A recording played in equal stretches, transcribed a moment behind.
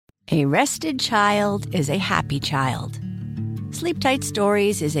A rested child is a happy child. Sleep Tight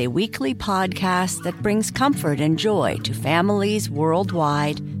Stories is a weekly podcast that brings comfort and joy to families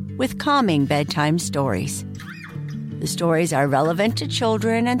worldwide with calming bedtime stories. The stories are relevant to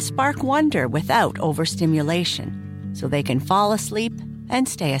children and spark wonder without overstimulation, so they can fall asleep and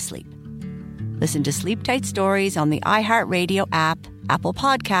stay asleep. Listen to Sleep Tight Stories on the iHeartRadio app, Apple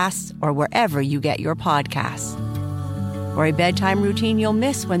Podcasts, or wherever you get your podcasts. For a bedtime routine you'll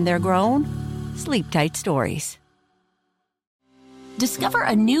miss when they're grown, Sleep Tight Stories. Discover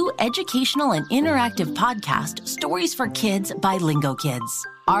a new educational and interactive podcast, Stories for Kids by Lingo Kids.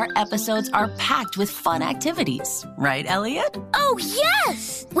 Our episodes are packed with fun activities. Right, Elliot? Oh,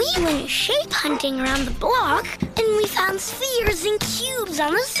 yes! We went shape hunting around the block, and we found spheres and cubes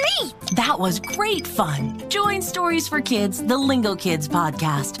on the street. That was great fun. Join Stories for Kids, the Lingo Kids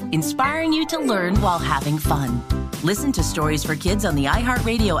podcast, inspiring you to learn while having fun. Listen to Stories for Kids on the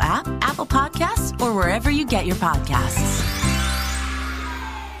iHeartRadio app, Apple Podcasts, or wherever you get your podcasts.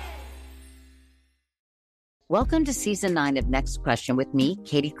 Welcome to Season 9 of Next Question with me,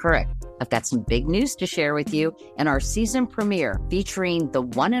 Katie Couric. I've got some big news to share with you in our season premiere featuring the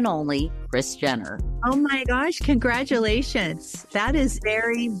one and only Kris Jenner. Oh my gosh, congratulations. That is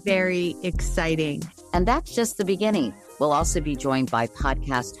very, very exciting. And that's just the beginning. We'll also be joined by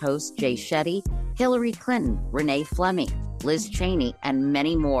podcast host Jay Shetty, Hillary Clinton, Renee Fleming, Liz Cheney, and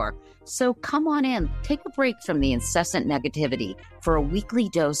many more. So come on in, take a break from the incessant negativity for a weekly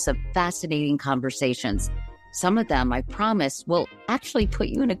dose of fascinating conversations. Some of them, I promise, will actually put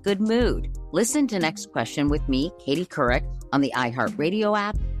you in a good mood. Listen to Next Question with me, Katie Couric, on the iHeartRadio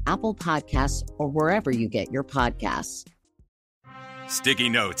app, Apple Podcasts, or wherever you get your podcasts. Sticky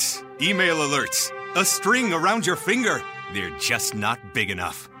notes, email alerts, a string around your finger. They're just not big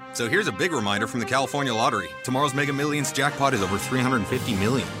enough. So here's a big reminder from the California Lottery. Tomorrow's Mega Millions jackpot is over $350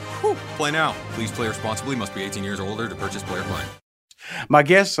 million. Whew. Play now. Please play responsibly. Must be 18 years or older to purchase player play. My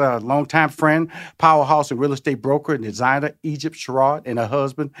guest, a longtime friend, powerhouse and real estate broker and designer, Egypt Sherrod, and her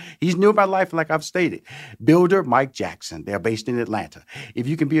husband. He's new in my life, like I've stated. Builder Mike Jackson. They're based in Atlanta. If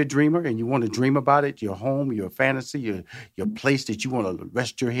you can be a dreamer and you want to dream about it, your home, your fantasy, your place that you want to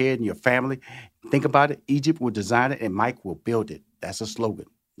rest your head and your family, think about it. Egypt will design it and Mike will build it. That's a slogan.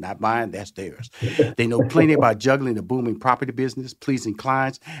 Not mine, that's theirs. They know plenty about juggling the booming property business, pleasing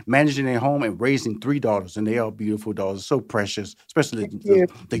clients, managing their home, and raising 3 daughters. And they are beautiful daughters, so precious, especially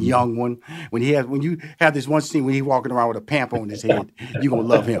the young one. When you have this one scene when he's walking around with a pamper on his head, you're going to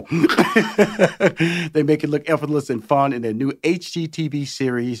love him. They make it look effortless and fun in their new HGTV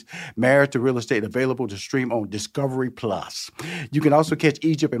series, Married to Real Estate, available to stream on Discovery Plus. You can also catch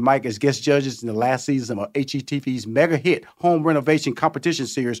Egypt and Mike as guest judges in the last season of HGTV's mega hit home renovation competition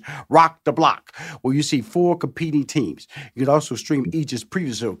series, Rock the Block, where you see 4 competing teams. You can also stream Egypt's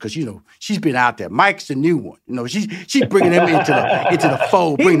previous show because, she's been out there. Mike's the new one. She's bringing him into the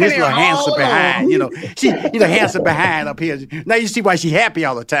fold, bringing this little handsome behind. She's handsome behind up here. Now you see why she's happy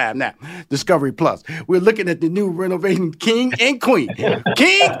all the time now. Discovery Plus. We're looking at the new renovation king and queen of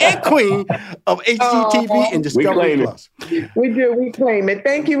HGTV and Discovery Plus. We do. We claim it.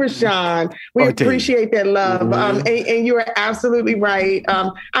 Thank you, Rashawn. We appreciate that love. Mm-hmm. And you are absolutely right.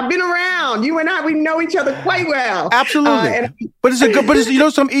 I've been around. You and I, we know each other quite well. Absolutely. But it's a good,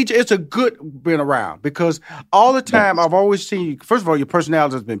 it's a good being around because all the time I've always seen, first of all, your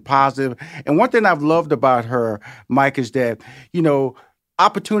personality has been positive. And one thing I've loved about her, Mike, is that,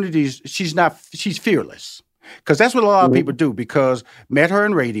 opportunities, she's fearless. Because that's what a lot of people do, because met her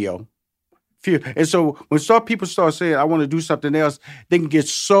in radio. And so when people start saying, I want to do something else, they can get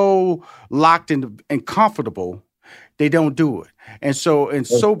so locked in and comfortable, they don't do it. And so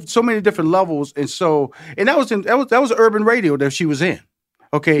many different levels. And that was urban radio that she was in.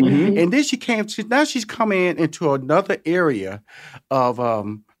 Okay. Mm-hmm. And then now she's coming into another area of,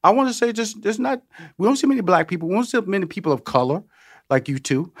 I want to say we don't see many Black people. We don't see many people of color like you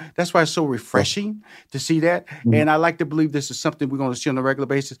two. That's why it's so refreshing to see that. Mm-hmm. And I like to believe this is something we're going to see on a regular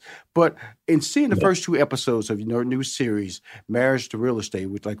basis. But in seeing the first 2 episodes of your new series, Marriage to Real Estate,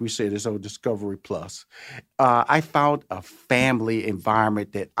 which, like we said, is on Discovery Plus, I found a family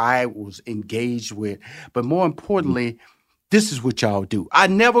environment that I was engaged with. But more importantly, this is what y'all do. I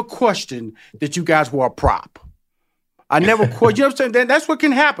never questioned that you guys were a prop. I never quit. You know what I'm saying? That's what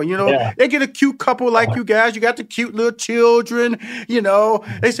can happen. They get a cute couple like you guys. You got the cute little children.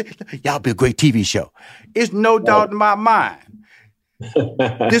 They say, y'all be a great TV show. It's no doubt in my mind.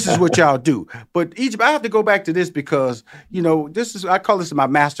 This is what y'all do. But Egypt, I have to go back to this because, I call this my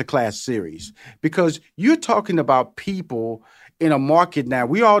masterclass series because you're talking about people in a market now.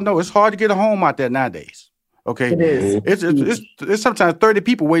 We all know it's hard to get a home out there nowadays. Okay, It is. It's sometimes 30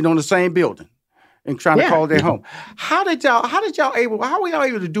 people waiting on the same building and trying to call their home. How were y'all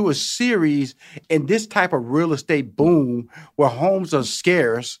able to do a series in this type of real estate boom where homes are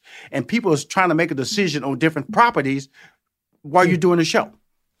scarce and people are trying to make a decision on different properties while you're doing the show?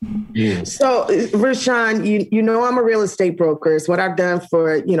 So, Rushion, you know I'm a real estate broker. It's what I've done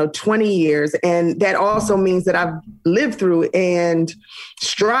for 20 years, and that also means that I've lived through and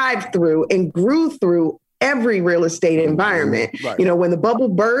strived through and grew through every real estate environment. Right. When the bubble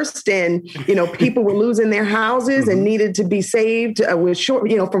burst and, people were losing their houses and needed to be saved with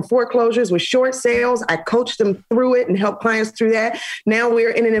short, from foreclosures with short sales, I coached them through it and helped clients through that. Now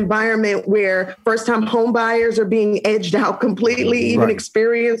we're in an environment where first time home buyers are being edged out completely. Even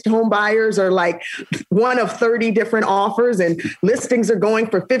experienced home buyers are like one of 30 different offers, and listings are going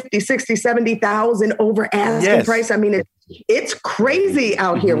for 50, 60, 70,000 over asking price. I mean, it's crazy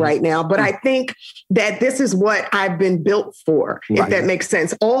out here right now, but I think that this is what I've been built for, if that makes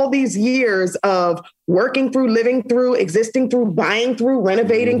sense. All these years of working through, living through, existing through, buying through,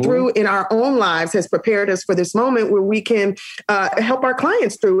 renovating through in our own lives has prepared us for this moment where we can help our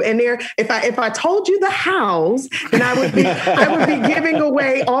clients through. And if I told you the hows, then I would be giving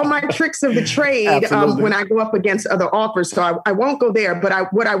away all my tricks of the trade when I go up against other offers. So I won't go there,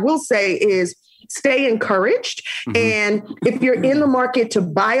 but what I will say is, stay encouraged. And if you're in the market to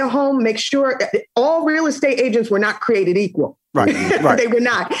buy a home, make sure all real estate agents were not created equal. Right. They were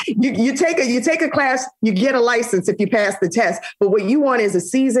not. You take a class, you get a license if you pass the test. But what you want is a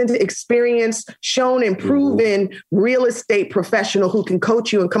seasoned, experienced, shown and proven real estate professional who can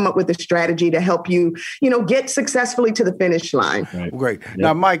coach you and come up with a strategy to help you, get successfully to the finish line. Right. Great. Yep.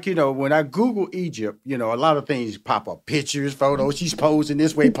 Now, Mike, when I Google Egypt, a lot of things pop up, pictures, photos. She's posing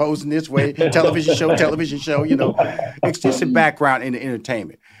this way, television show. Extensive background in the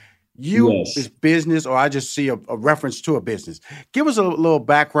entertainment. Is business, or I just see a reference to a business. Give us a little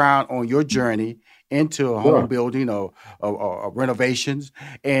background on your journey into a home building or renovations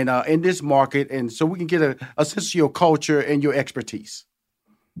and in this market, and so we can get a sense of your culture and your expertise.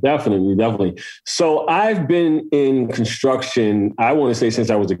 Definitely. So I've been in construction, I want to say, since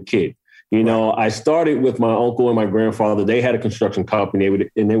I was a kid. I started with my uncle and my grandfather. They had a construction company,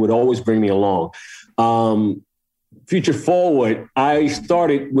 they would always bring me along. Future forward, I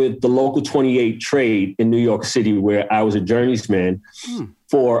started with the local 28 trade in New York City, where I was a journeyman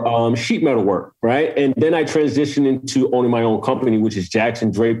for sheet metal work, right? And then I transitioned into owning my own company, which is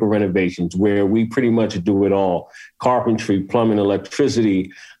Jackson Draper Renovations, where we pretty much do it all: carpentry, plumbing,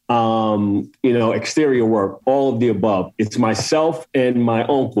 electricity, exterior work, all of the above. It's myself and my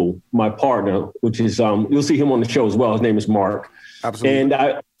uncle, my partner, which is, you'll see him on the show as well. His name is Mark. Absolutely.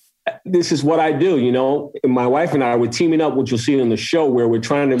 And this is what I do, and my wife and I were teaming up, which you'll see on the show, where we're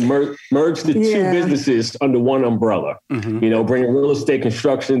trying to merge the two businesses under one umbrella, bringing real estate,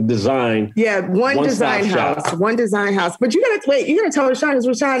 construction, design. Yeah. One design house. But you got to tell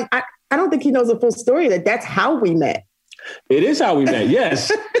Rushion, I don't think he knows the full story that's how we met. It is how we met.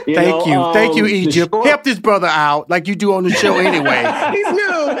 Yes. Thank you, Egypt. Help this brother out like you do on the show anyway. He's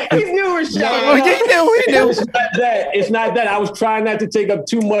new, Rushion. He knew. It's not that. I was trying not to take up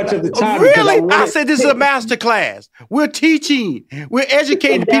too much of the time. Really? I said this is a master class. We're teaching. We're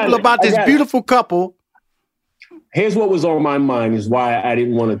educating people about this beautiful couple. Here's what was on my mind, is why I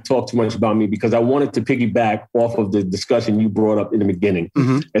didn't want to talk too much about me, because I wanted to piggyback off of the discussion you brought up in the beginning,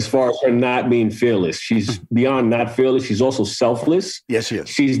 as far as her not being fearless. She's beyond not fearless. She's also selfless. Yes, she is.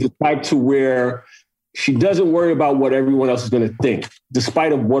 She's the type to where she doesn't worry about what everyone else is going to think.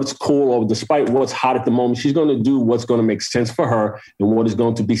 Despite of what's cool or despite what's hot at the moment, she's going to do what's going to make sense for her and what is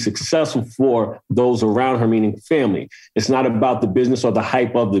going to be successful for those around her, meaning family. It's not about the business or the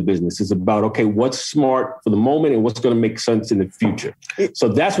hype of the business. It's about, okay, what's smart for the moment and what's going to make sense in the future. So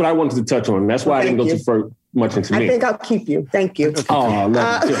that's what I wanted to touch on. That's why I didn't go too much into me. I think I'll keep you. Thank you. Oh, I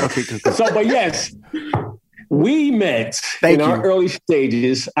love it. So, but yes. We met in our early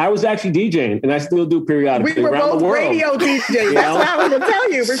stages. I was actually DJing, and I still do periodically. We were around both the world. Radio DJs. That's what I was going to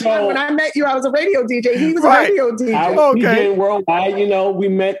tell you. Rushion, when I met you, I was a radio DJ. He was a radio DJ. I was DJing worldwide. We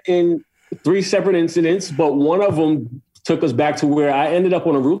met in 3 separate incidents, but one of them took us back to where I ended up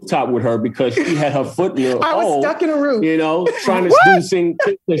on a rooftop with her because she had her foot in the I was stuck in a roof. Trying to do things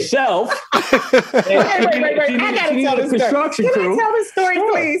herself. Wait. I got to tell this story. Can I tell this story,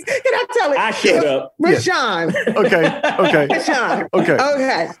 please? Can I tell it? I shut up. Rushion. Okay. Rushion.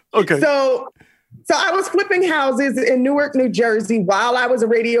 Okay. So I was flipping houses in Newark, New Jersey, while I was a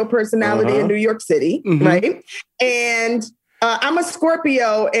radio personality in New York City, right? And I'm a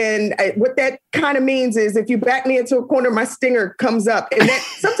Scorpio, and what that kind of means is if you back me into a corner, my stinger comes up, and that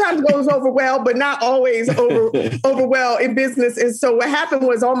sometimes goes over well, but not always over well in business. And so what happened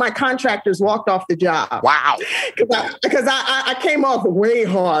was all my contractors walked off the job. Wow. Because I came off way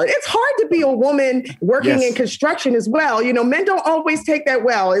hard. It's hard to be a woman working in construction as well. You know, men don't always take that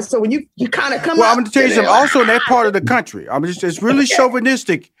well. And so when you kind of come Well, up, I'm going to tell you something. Also in that part of the country, it's really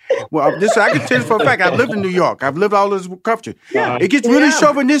chauvinistic. Well, I can tell you for a fact. I've lived in New York. I've lived all over the country. Yeah. It gets really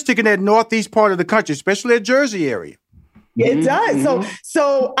chauvinistic in that northeast part of the country, especially that Jersey area. It does.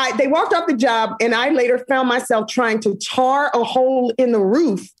 So they walked off the job, and I later found myself trying to tar a hole in the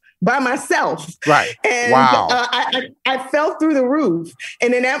roof by myself. Right. And wow. I fell through the roof.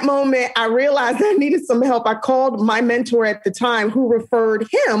 And in that moment, I realized I needed some help. I called my mentor at the time, who referred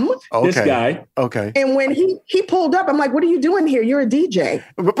him. Okay. This guy. Okay. And when he pulled up, I'm like, what are you doing here? You're a DJ.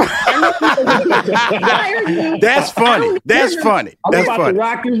 That's funny. That's funny. I'm about to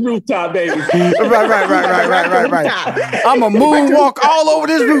rock this rooftop, baby. Right. I'm a moonwalk all over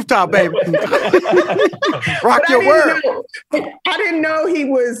this rooftop, baby. Rock your world. I didn't know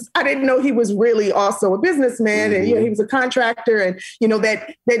he was really also a businessman, and he was a contractor, and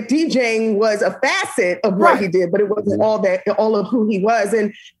that DJing was a facet of what he did, but it wasn't all of who he was.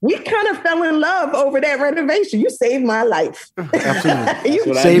 And we kind of fell in love over that renovation. You saved my life. Absolutely.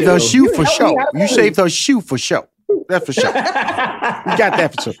 You saved her shoe for show. You saved her shoe for show. That's for sure. You got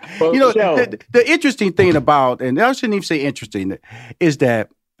that for sure. The interesting thing about, and I shouldn't even say interesting, is that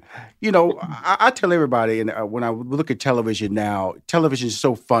I tell everybody, and when I look at television now, television is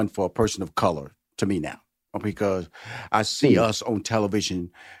so fun for a person of color to me now, because I see us on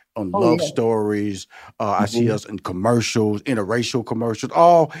television, on love stories. I see us in commercials, interracial commercials.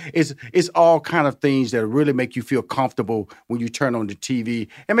 It's all kind of things that really make you feel comfortable when you turn on the TV,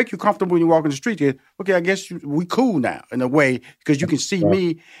 and make you comfortable when you walk in the street. Okay, I guess we cool now in a way, because you can see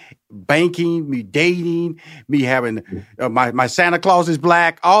me banking, me dating, me having my Santa Claus is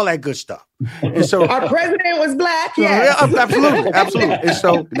black, all that good stuff. And so our president was black. Yeah, absolutely. And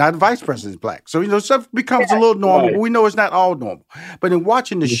so now the vice president is black. So stuff becomes a little normal, but we know it's not all normal. But in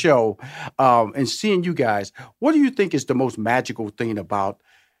watching the show and seeing you guys, what do you think is the most magical thing about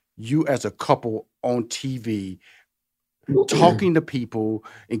you as a couple on TV, talking to people,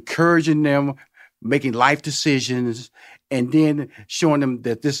 encouraging them, making life decisions, and then showing them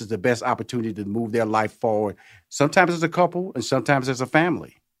that this is the best opportunity to move their life forward, sometimes as a couple and sometimes as a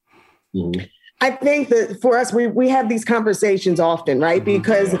family? Mm-hmm. I think that for us, we have these conversations often, right?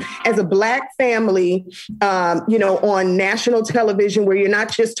 Because as a Black family, on national television, where you're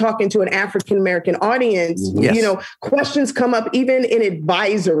not just talking to an African-American audience, questions come up even in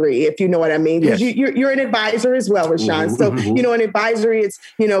advisory, if you know what I mean. Because you're an advisor as well, Rashawn. So, in advisory, it's,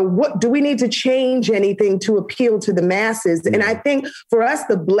 what do we need to change anything to appeal to the masses? And I think for us,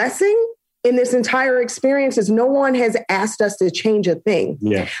 the blessing in this entire experience is no one has asked us to change a thing.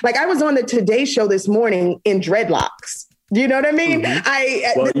 Yeah. Like I was on the Today Show this morning in dreadlocks. Do you know what I mean? You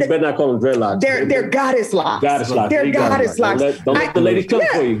better not call them dreadlocks. They're goddess locks. They're goddess locks. Don't let the lady cook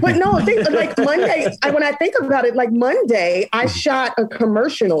for you. But no, like Monday, when I think about it, like Monday, I shot a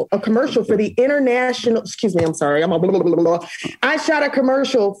commercial for the international, excuse me, I'm sorry. I shot a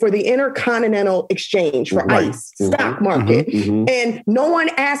commercial for the Intercontinental Exchange for ICE stock market. And no one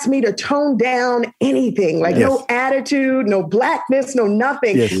asked me to tone down anything, like no attitude, no blackness, no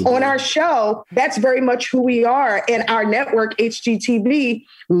nothing. On our show, that's very much who we are. And our network, HGTV,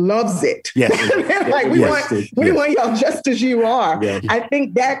 loves it. We want y'all just as you are. I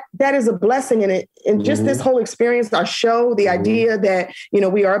think that is a blessing in it. And just this whole experience, our show, the idea that,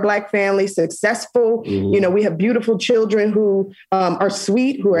 we are a Black family, successful, we have beautiful children who are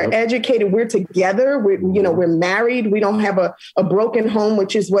sweet, who are educated. We're together. We're married. We don't have a broken home,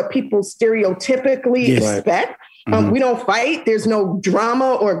 which is what people stereotypically expect. We don't fight. There's no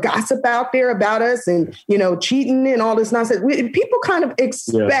drama or gossip out there about us and, cheating and all this nonsense. People kind of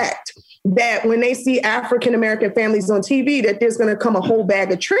expect that when they see African-American families on TV, that there's going to come a whole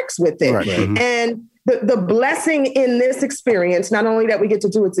bag of tricks with it. And the blessing in this experience, not only that we get to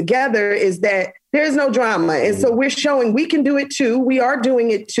do it together, is that there's no drama. And so we're showing we can do it too. We are doing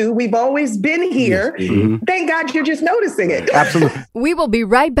it too. We've always been here. Thank God you're just noticing it. Absolutely. We will be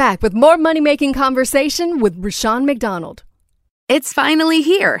right back with more money-making conversation with Rushion McDonald. It's finally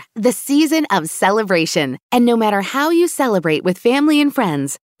here, the season of celebration. And no matter how you celebrate with family and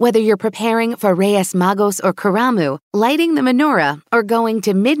friends, whether you're preparing for Reyes Magos or Karamu, lighting the menorah, or going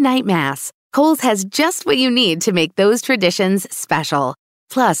to midnight mass, Kohl's has just what you need to make those traditions special.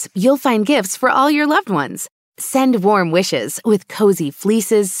 Plus, you'll find gifts for all your loved ones. Send warm wishes with cozy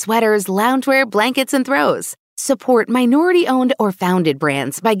fleeces, sweaters, loungewear, blankets, and throws. Support minority-owned or founded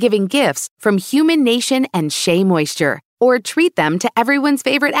brands by giving gifts from Human Nation and Shea Moisture. Or treat them to everyone's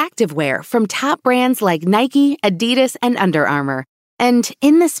favorite activewear from top brands like Nike, Adidas, and Under Armour. And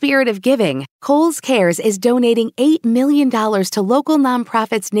in the spirit of giving, Kohl's Cares is donating $8 million to local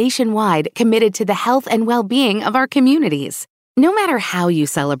nonprofits nationwide committed to the health and well-being of our communities. No matter how you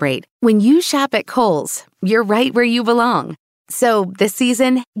celebrate, when you shop at Kohl's, you're right where you belong. So this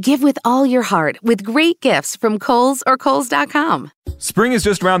season, give with all your heart with great gifts from Kohl's or Kohls.com. Spring is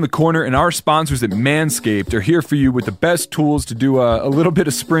just around the corner, and our sponsors at Manscaped are here for you with the best tools to do a little bit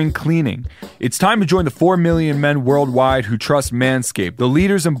of spring cleaning. It's time to join the 4 million men worldwide who trust Manscaped, the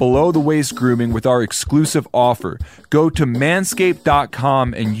leaders in below-the-waist grooming, with our exclusive offer. Go to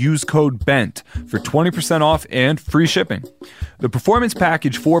manscaped.com and use code BENT for 20% off and free shipping. The Performance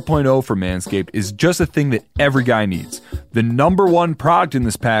Package 4.0 for Manscaped is just a thing that every guy needs. The number one product in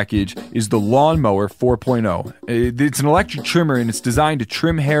this package is the Lawnmower 4.0. It's an electric trimmer, and it's designed to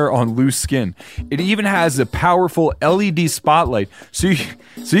trim hair on loose skin. It even has a powerful LED spotlight, so you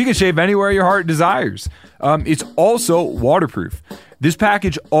can shave anywhere your heart desires. It's also waterproof. This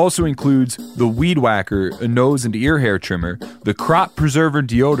package also includes the Weed Whacker, a nose and ear hair trimmer, the Crop Preserver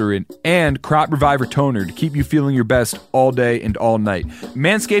deodorant, and Crop Reviver toner to keep you feeling your best all day and all night.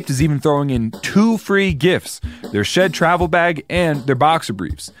 Manscaped is even throwing in 2 free gifts, their Shed travel bag and their boxer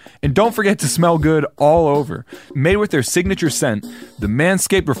briefs. And don't forget to smell good all over. Made with their signature scent, the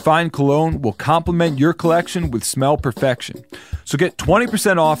Manscaped Refined Cologne will complement your collection with smell perfection. So get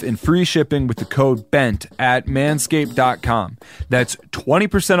 20% off and free shipping with the code BENT at manscaped.com. That's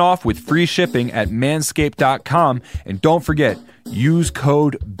 20% off with free shipping at manscaped.com. And don't forget, use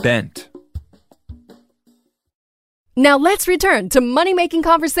code BENT. Now let's return to Money Making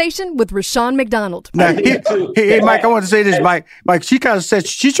Conversation with Rushion McDonald. Now, hey, Mike, I want to say this, Mike. Mike, she tries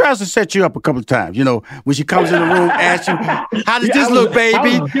to set you up a couple of times. You know, when she comes in the room, asks you, "How does this look,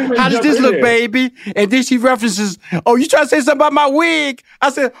 baby? How does this look, baby?" And then she references, "Oh, you trying to say something about my wig?" I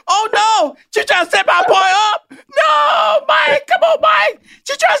said, "Oh no, she trying to set my boy up? No, Mike, come on, Mike.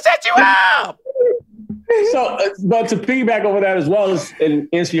 She trying to set you up." So, but to piggyback over that as well as and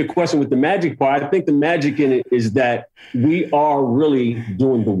answer your question with the magic part, I think the magic in it is that we are really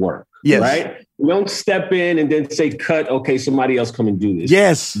doing the work. Yes. Right? We don't step in and then say, cut, okay, somebody else come and do this.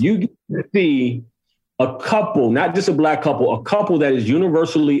 Yes. You get to see a couple, not just a Black couple, a couple that is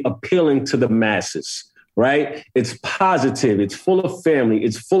universally appealing to the masses. Right? It's positive. It's full of family.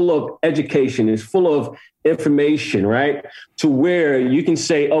 It's full of education. It's full of information, right? To where you can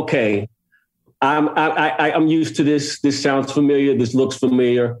say, okay, I'm used to this. This sounds familiar. This looks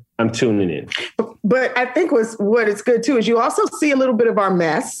familiar. I'm tuning in. But I think what is good too is you also see a little bit of our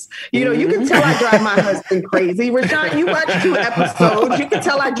mess. You know, you can tell I drive my husband crazy. Rashawn, you watch 2 episodes. You can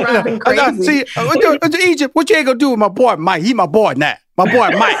tell I drive him crazy. See, Egypt, what you ain't gonna do with my boy Mike? He my boy now. My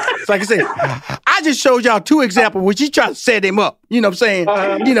boy Mike. So like I said, I just showed y'all 2 examples where you try to set him up. You know what I'm saying?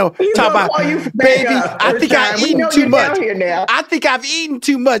 Talk about, baby, I think I've eaten too much. I think I've eaten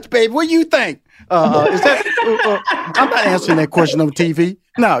too much, baby. What do you think? I'm not answering that question on TV.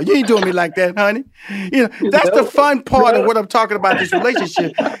 No, you ain't doing me like that, honey. You know, that's the fun part of what I'm talking about, this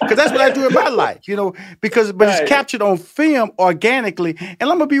relationship, because that's what I do in my life, you know, but it's captured on film organically. And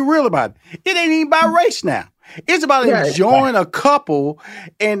I'm going to be real about it. It ain't even about race now. It's about enjoying a couple,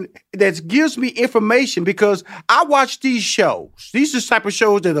 and that gives me information because I watch these shows. These are the type of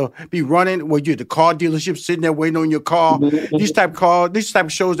shows that'll be running where you're at the car dealership sitting there waiting on your car. These type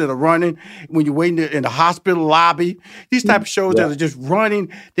of shows that are running when you're waiting in the hospital lobby. These type of shows that are just running.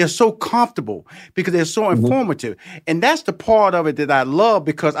 They're so comfortable because they're so informative. And that's the part of it that I love,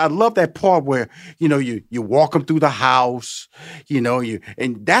 because I love that part where, you know, you walk them through the house, you know,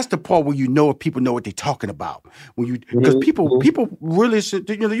 and that's the part where you know if people know what they're talking about. When you, because people really,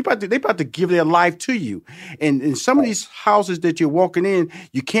 you know, they about to give their life to you, and in some of these houses that you're walking in,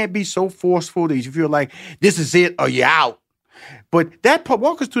 you can't be so forceful that you feel like this is it or you're out. But that part,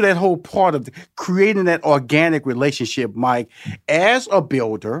 walk us through that whole part of creating that organic relationship, Mike, as a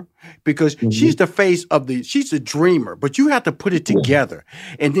builder, because she's the face of she's a dreamer, but you have to put it together.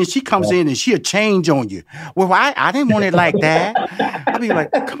 And then she comes in and she'll change on you. Well, I didn't want it like that. I'll be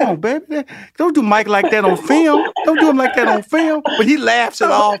like, come on, baby. Don't do Mike like that on film. Don't do him like that on film. But he laughs it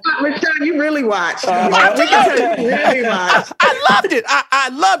off. Rashawn, you really watched. I loved it.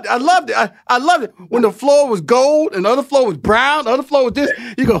 I loved it. When the floor was gold and the other floor was brown, the other floor was this,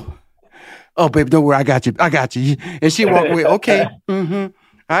 you go, oh, baby, don't worry. I got you. And she walked away. Okay.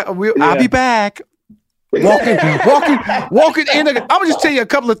 I'll be back. Walking in. I'm gonna just tell you a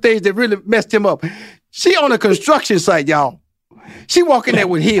couple of things that really messed him up. She on a construction site, y'all. She walking there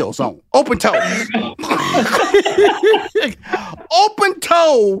with heels on, open toes. Open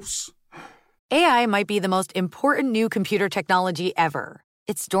toes. AI might be the most important new computer technology ever.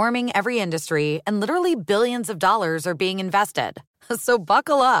 It's storming every industry, and literally billions of dollars are being invested. So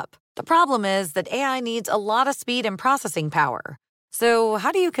buckle up. The problem is that AI needs a lot of speed and processing power. So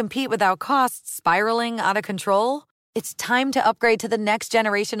how do you compete without costs spiraling out of control? It's time to upgrade to the next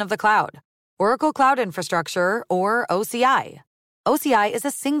generation of the cloud. Oracle Cloud Infrastructure, or OCI. OCI is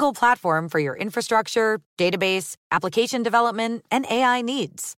a single platform for your infrastructure, database, application development, and AI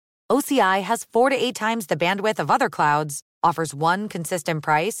needs. OCI has 4 to 8 times the bandwidth of other clouds, offers one consistent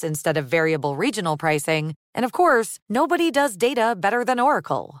price instead of variable regional pricing, and of course, nobody does data better than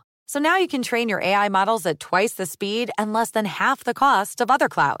Oracle. So now you can train your AI models at twice the speed and less than half the cost of other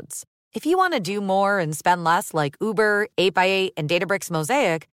clouds. If you want to do more and spend less like Uber, 8x8, and Databricks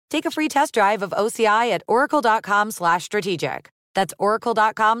Mosaic, take a free test drive of OCI at oracle.com/strategic. That's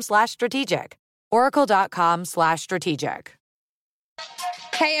oracle.com/strategic. Oracle.com/strategic.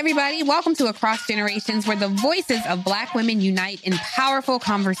 Hey, everybody. Welcome to Across Generations, where the voices of Black women unite in powerful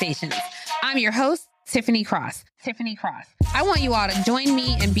conversations. I'm your host, Tiffany Cross. I want you all to join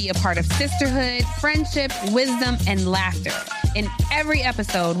me and be a part of sisterhood, friendship, wisdom, and laughter. In every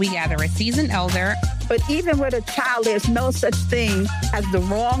episode, we gather a seasoned elder. But even with a child, there's no such thing as the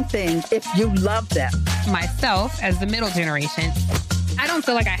wrong thing if you love them. Myself as the middle generation. I don't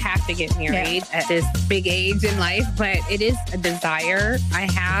feel like I have to get married at this big age in life, but it is a desire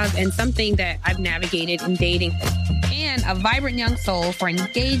I have and something that I've navigated in dating. And a vibrant young soul for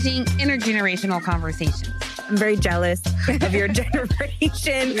engaging intergenerational conversations. I'm very jealous of your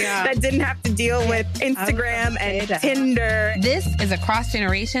generation that didn't have to deal with Instagram and Tinder. This is Across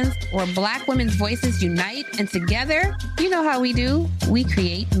Generations, where Black women's voices unite, and together, you know how we do, we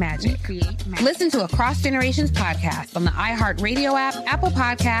create magic. Listen to Across Generations podcast on the iHeartRadio app, Apple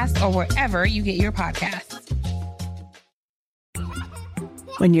Podcasts, or wherever you get your podcasts.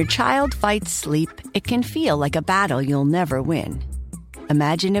 When your child fights sleep, it can feel like a battle you'll never win.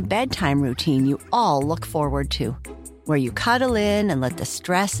 Imagine a bedtime routine you all look forward to, where you cuddle in and let the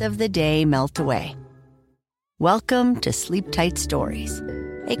stress of the day melt away. Welcome to Sleep Tight Stories,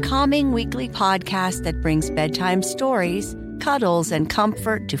 a calming weekly podcast that brings bedtime stories, cuddles, and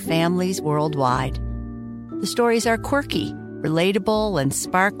comfort to families worldwide. The stories are quirky, relatable, and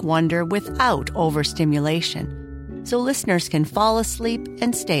spark wonder without overstimulation, so listeners can fall asleep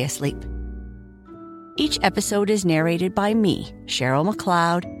and stay asleep. Each episode is narrated by me, Cheryl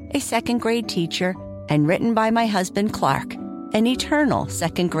McLeod, a second-grade teacher, and written by my husband, Clark, an eternal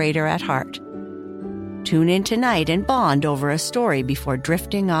second grader at heart. Tune in tonight and bond over a story before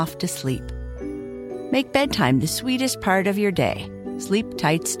drifting off to sleep. Make bedtime the sweetest part of your day. Sleep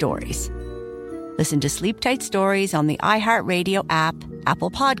Tight Stories. Listen to Sleep Tight Stories on the iHeartRadio app,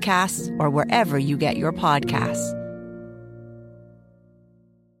 Apple Podcasts, or wherever you get your podcasts.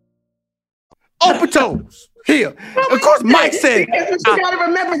 Open toes. Here. Of course, Mike said. You got to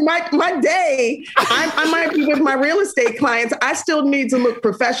remember, my day, I might be with my real estate clients. I still need to look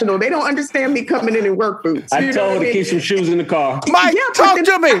professional. They don't understand me coming in work boots. I told her to keep some shoes in the car. Mike, talk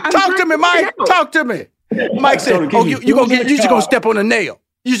to me. Talk to me, Mike. Talk to me. Mike said, "Oh, you just gonna step on a nail.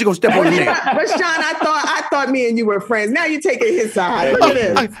 You just gonna step on a nail." But Sean, I thought me and you were friends. Now you're taking his side. Look at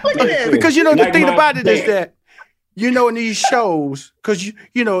this. Look at this. Because you know the thing about it is that. You know, in these shows, because,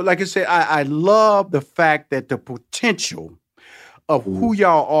 you know, like I said, I love the fact that the potential of who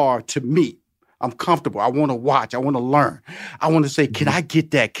y'all are to me, I'm comfortable. I want to watch. I want to learn. I want to say, can I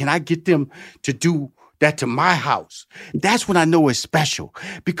get that? Can I get them to do that to my house? That's when I know it's special,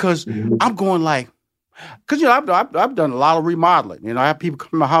 because I'm going like, because, you know, I've done a lot of remodeling. You know, I have people come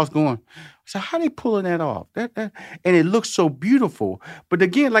to my house going, so how they pulling that off? That and it looks so beautiful. But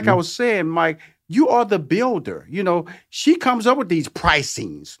again, like I was saying, Mike, you are the builder. You know, she comes up with these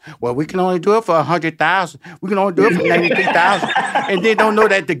pricings. Well, we can only do it for $100,000. We can only do it for $93,000. And they don't know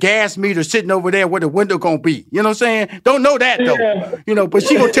that the gas meter sitting over there where the window gonna be. You know what I'm saying? Don't know that though. Yeah. You know, but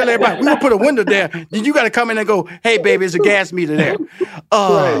she gonna tell everybody, we gonna put a window there. Then you gotta come in and go, hey baby, there's a gas meter there.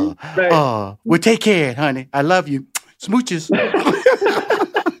 Well, take care, honey. I love you. Smooches.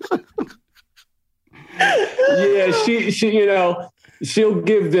 Yeah, she, you know, she'll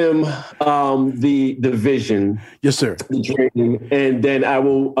give them the vision. Yes, sir. The training, and then I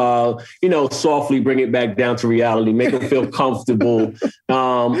will, you know, softly bring it back down to reality, make them feel comfortable,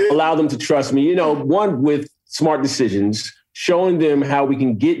 allow them to trust me. You know, one with smart decisions, showing them how we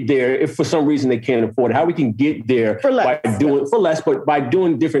can get there if for some reason they can't afford it, how we can get there by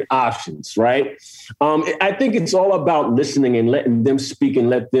doing different options, right? I think it's all about listening and letting them speak and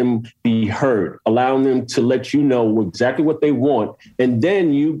let them be heard, allowing them to let you know exactly what they want. And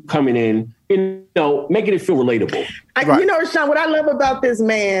then you coming in, making it feel relatable. You know, Rashawn, what I love about this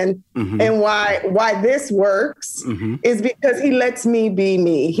man and why this works is because he lets me be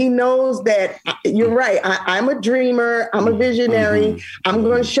me. He knows that you're right. I'm a dreamer. I'm a visionary. I'm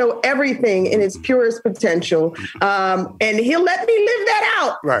going to show everything in its purest potential. And he'll let me live that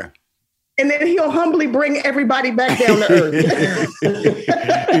out. Right. And then he'll humbly bring everybody back down to earth.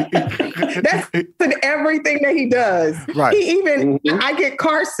 That's everything that he does. Right. He even, I get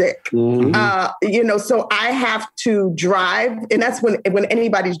car sick, so I have to drive. And that's when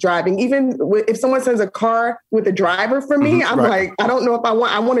anybody's driving, even if someone sends a car with a driver for me, I'm like, I don't know if I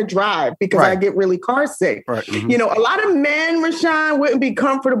want to drive because I get really car sick. Right. A lot of men, Rashawn, wouldn't be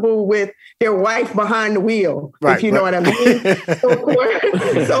comfortable with their wife behind the wheel, if you know what I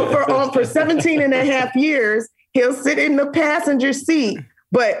mean. So for 17 and a half years, he'll sit in the passenger seat,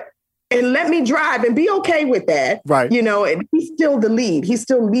 and let me drive and be okay with that. Right. And he's still the lead. He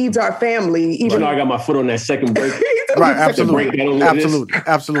still leads our family. Even though I got my foot on that second brake. Right. Absolutely.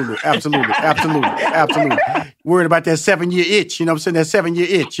 Worried about that 7-year itch. You know what I'm saying? That 7-year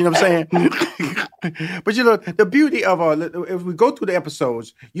itch. You know what I'm saying? But the beauty of if we go through the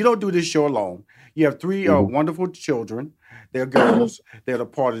episodes, you don't do this show alone. You have 3 wonderful children. They're girls. They're a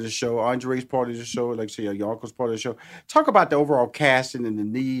part of the show. Andre's part of the show. Like I say, your uncle's part of the show. Talk about the overall casting and the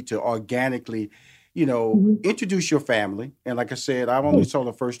need to organically, introduce your family. And like I said, I've only saw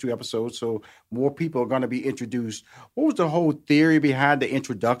the first 2 episodes, so more people are going to be introduced. What was the whole theory behind the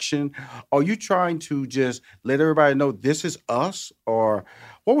introduction? Are you trying to just let everybody know this is us? Or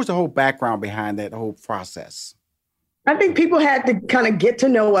what was the whole background behind that whole process? I think people had to kind of get to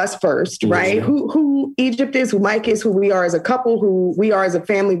know us first, right? Who Egypt is, who Mike is, who we are as a couple, who we are as a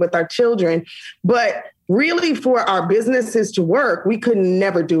family with our children. But really, for our businesses to work, we could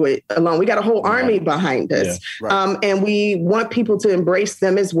never do it alone. We got a whole army behind us. Yeah, right. And we want people to embrace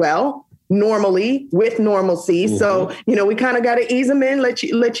them as well. Normally with normalcy. So, we kind of got to ease them in, let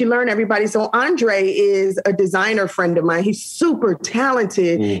you learn everybody. So Andre is a designer friend of mine. He's super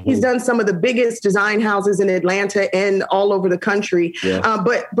talented. He's done some of the biggest design houses in Atlanta and all over the country. Yeah.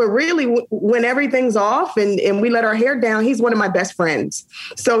 But really when everything's off and we let our hair down, he's one of my best friends.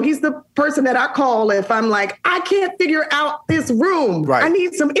 So he's the person that I call if I'm like, I can't figure out this room. Right. I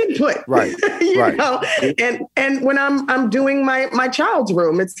need some input. Right. you know? And when I'm doing my child's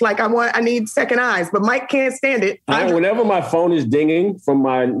room, it's like I need second eyes, but Mike can't stand it. Whenever my phone is dinging from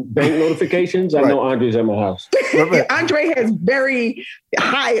my bank notifications, I know Andre's at my house. Andre has very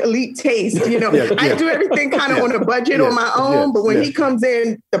high elite taste. I do everything kind of on a budget on my own, but when he comes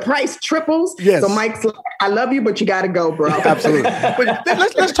in, the price triples. So Mike's like, I love you, but you got to go, bro. Absolutely. But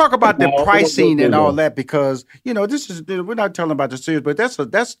let's talk about the pricing and all that, because this is, we're not telling about the series, but that's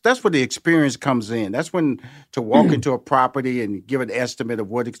where the experience comes in. That's when to walk into a property and give an estimate of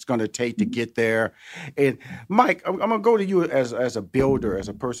what it's going to take to get there. And Mike, I'm going to go to you as a builder, as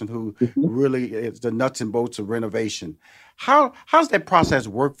a person who really is the nuts and bolts of renovation. How's that process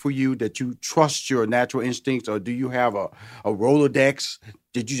work for you, that you trust your natural instincts, or do you have a Rolodex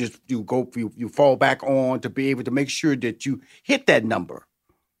that you fall back on to be able to make sure that you hit that number?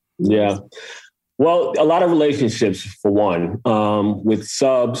 Yeah. Well, a lot of relationships, for one, with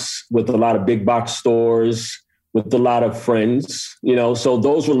subs, with a lot of big box stores, with a lot of friends, so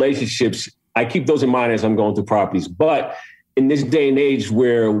those relationships, I keep those in mind as I'm going through properties. But in this day and age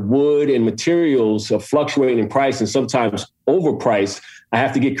where wood and materials are fluctuating in price and sometimes overpriced, I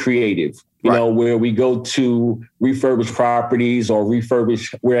have to get creative, where we go to refurbished properties or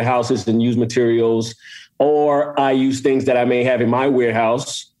refurbish warehouses and use materials, or I use things that I may have in my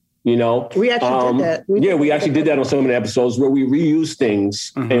warehouse. We actually did that. We actually did that on some of the episodes where we reuse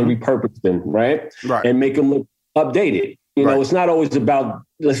things and repurpose them, right? And make them look updated. It's not always about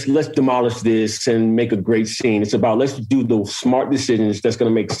let's demolish this and make a great scene. It's about let's do the smart decisions that's going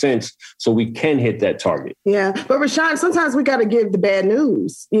to make sense so we can hit that target. Yeah. But Rashawn, sometimes we got to give the bad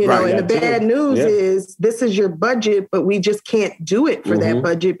news, and the bad news is this is your budget, but we just can't do it for that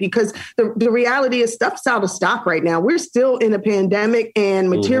budget because the reality is stuff's out of stock right now. We're still in a pandemic and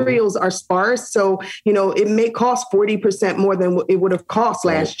materials are sparse. So, it may cost 40% more than it would have cost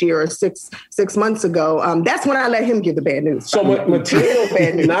last year or six months ago. That's when I let him give the bad news. So material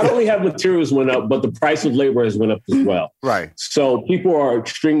bad news. Not only have materials went up, but the price of labor has went up as well. Right. So people are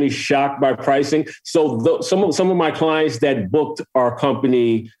extremely shocked by pricing. So some of my clients that booked our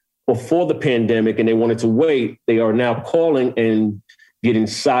company before the pandemic and they wanted to wait, they are now calling and getting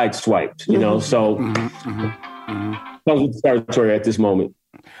sideswiped, you know? So comes with territory at this moment.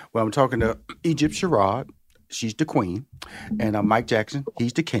 Well, I'm talking to Egypt Sherrod. She's the queen. And Mike Jackson,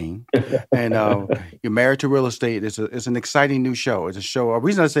 he's the king. And You're Married to Real Estate. It's an exciting new show. It's a show. A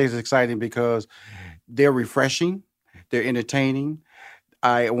reason I say it's exciting because they're refreshing. They're entertaining.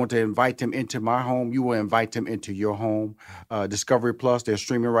 I want to invite them into my home. You will invite them into your home. Discovery Plus, they're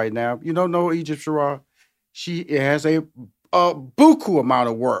streaming right now. You don't know Egypt Sherrod? She has a buku amount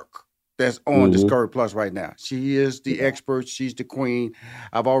of work that's on Discovery Plus right now. She is the expert. She's the queen.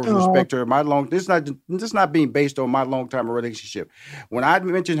 I've always respected her. This is not being based on my long-time relationship. When I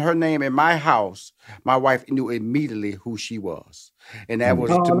mentioned her name in my house, my wife knew immediately who she was. And that was,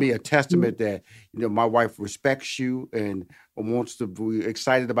 to me, a testament that, my wife respects you and wants to be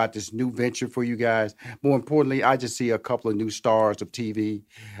excited about this new venture for you guys. More importantly, I just see a couple of new stars of TV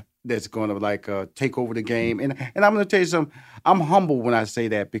that's going to take over the game. And I'm going to tell you something. I'm humble when I say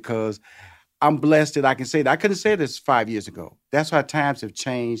that because I'm blessed that I can say that. I couldn't say this 5 years ago. That's why times have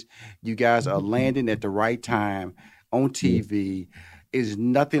changed. You guys are landing at the right time on TV. Is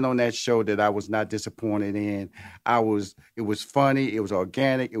nothing on that show that I was not disappointed in. It was funny, it was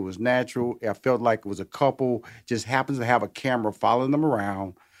organic, it was natural. I felt like it was a couple just happens to have a camera following them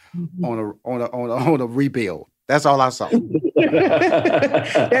around on a rebuild. That's all I saw.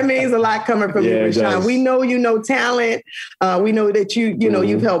 That means a lot coming from you, Rushion. We know you know talent. We know that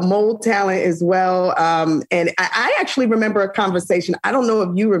you've helped mold talent as well. And I actually remember a conversation. I don't know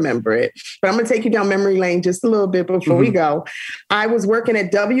if you remember it, but I'm going to take you down memory lane just a little bit before we go. I was working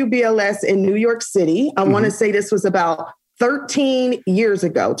at WBLS in New York City. I want to say this was about 13 years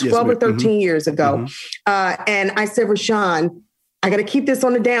ago, 12 or 13 years ago. And I said, Rushion, I got to keep this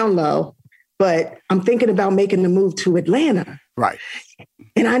on the down low, but I'm thinking about making the move to Atlanta. Right.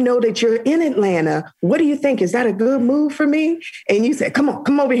 And I know that you're in Atlanta. What do you think? Is that a good move for me? And you said, come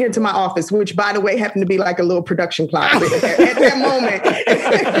over here to my office, which, by the way, happened to be like a little production closet at that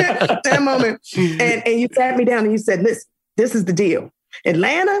moment. And you sat me down and you said, listen, this is the deal.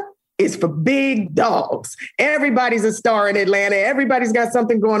 Atlanta is for big dogs. Everybody's a star in Atlanta. Everybody's got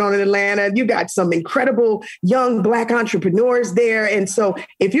something going on in Atlanta. You got some incredible young Black entrepreneurs there. And so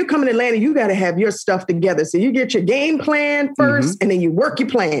if you're coming to Atlanta, you got to have your stuff together. So you get your game plan first and then you work your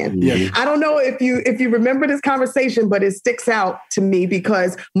plan. I don't know if you remember this conversation, but it sticks out to me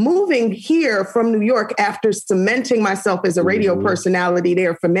because moving here from New York after cementing myself as a radio personality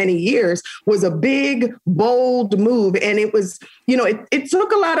there for many years was a big, bold move. And it was, it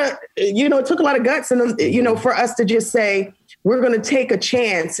took a lot of guts and, for us to just say, we're going to take a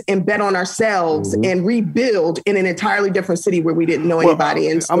chance and bet on ourselves and rebuild in an entirely different city where we didn't know anybody.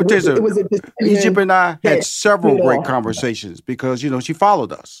 And so I'm gonna tell you, Egypt and I had several great conversations because, she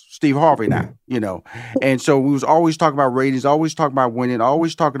followed us, Steve Harvey now, and so we was always talking about ratings, always talking about winning,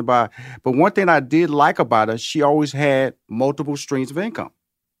 always talking about, but one thing I did like about her, she always had multiple streams of income.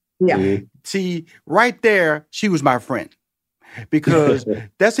 See, right there, she was my friend. Because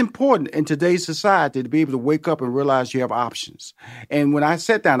that's important in today's society to be able to wake up and realize you have options. And when I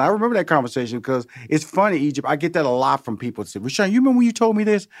sat down, I remember that conversation because it's funny, Egypt. I get that a lot from people. Say, Rushion, you remember when you told me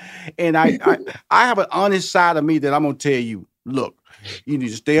this? And I have an honest side of me that I'm going to tell you, look, you need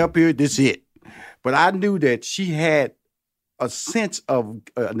to stay up here. This is it. But I knew that she had a sense of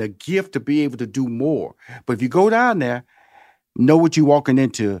a gift to be able to do more. But if you go down there, know what you're walking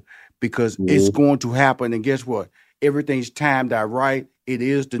into because it's going to happen. And guess what? Everything's timed out right. It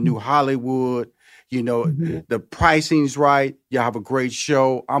is the new Hollywood. The pricing's right. Y'all have a great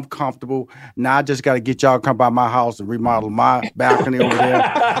show. I'm comfortable. Now I just got to get y'all to come by my house and remodel my balcony over there.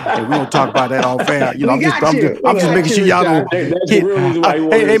 And we don't talk about that off air. I'm just making sure y'all don't.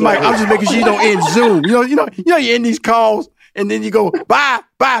 Hey, Mike, I'm just making sure you don't end Zoom. You end these calls and then you go bye.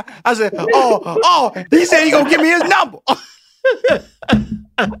 I said, he said he gonna give me his number. You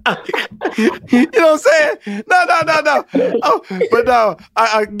know what I'm saying? No.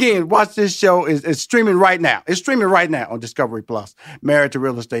 Again, watch this show. It's streaming right now. It's streaming right now on Discovery Plus. Married to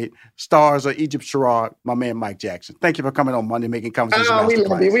Real Estate. Stars of Egypt Sherrod, my man Mike Jackson. Thank you for coming on Monday Making Conversation. We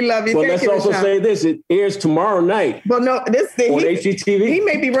love you. Well, let's also say this. It airs tomorrow night. Well, no, this thing. On HGTV. He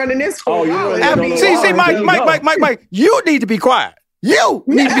may be running this for a while. See, Mike, you need to be quiet. You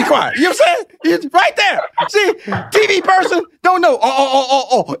need to be quiet. You know what I'm saying? It's right there. See, TV person don't know.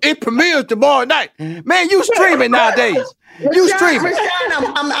 It premieres tomorrow night. Man, you streaming nowadays. You streaming.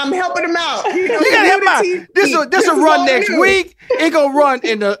 I'm helping him out. You gotta help him out. This will run next week. It gonna run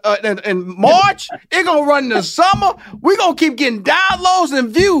in March. It gonna run in the summer. We gonna keep getting downloads and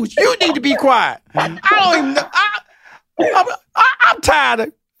views. You need to be quiet. I don't even. I'm tired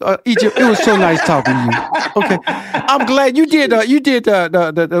of. Egypt, it was so nice talking to you. Okay. I'm glad you did,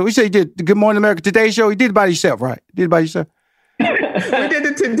 we say you did the Good Morning America Today show. You did it by yourself, right? You did it by yourself? We did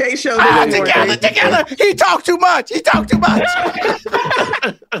the Today show. Together. He talked too much.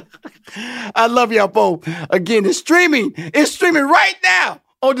 I love y'all both. Again, it's streaming. It's streaming right now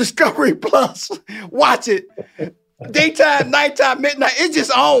on Discovery Plus. Watch it. Daytime, nighttime, midnight. It's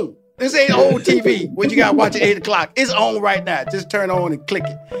just on. This ain't old TV when you got to watch it 8 o'clock. It's on right now. Just turn on and click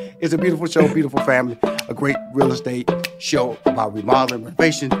it. It's a beautiful show, beautiful family, a great real estate show about remodeling,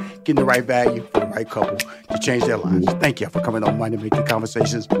 renovation, getting the right value for the right couple to change their lives. Thank you for coming on Money Making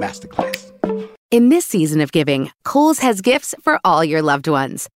Conversations Masterclass. In this season of giving, Kohl's has gifts for all your loved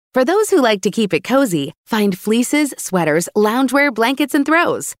ones. For those who like to keep it cozy, find fleeces, sweaters, loungewear, blankets, and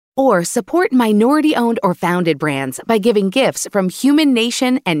throws. Or support minority-owned or founded brands by giving gifts from Human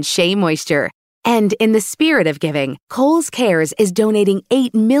Nation and Shea Moisture. And in the spirit of giving, Kohl's Cares is donating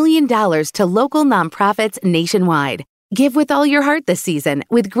 $8 million to local nonprofits nationwide. Give with all your heart this season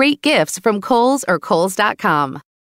with great gifts from Kohl's or Kohl's.com.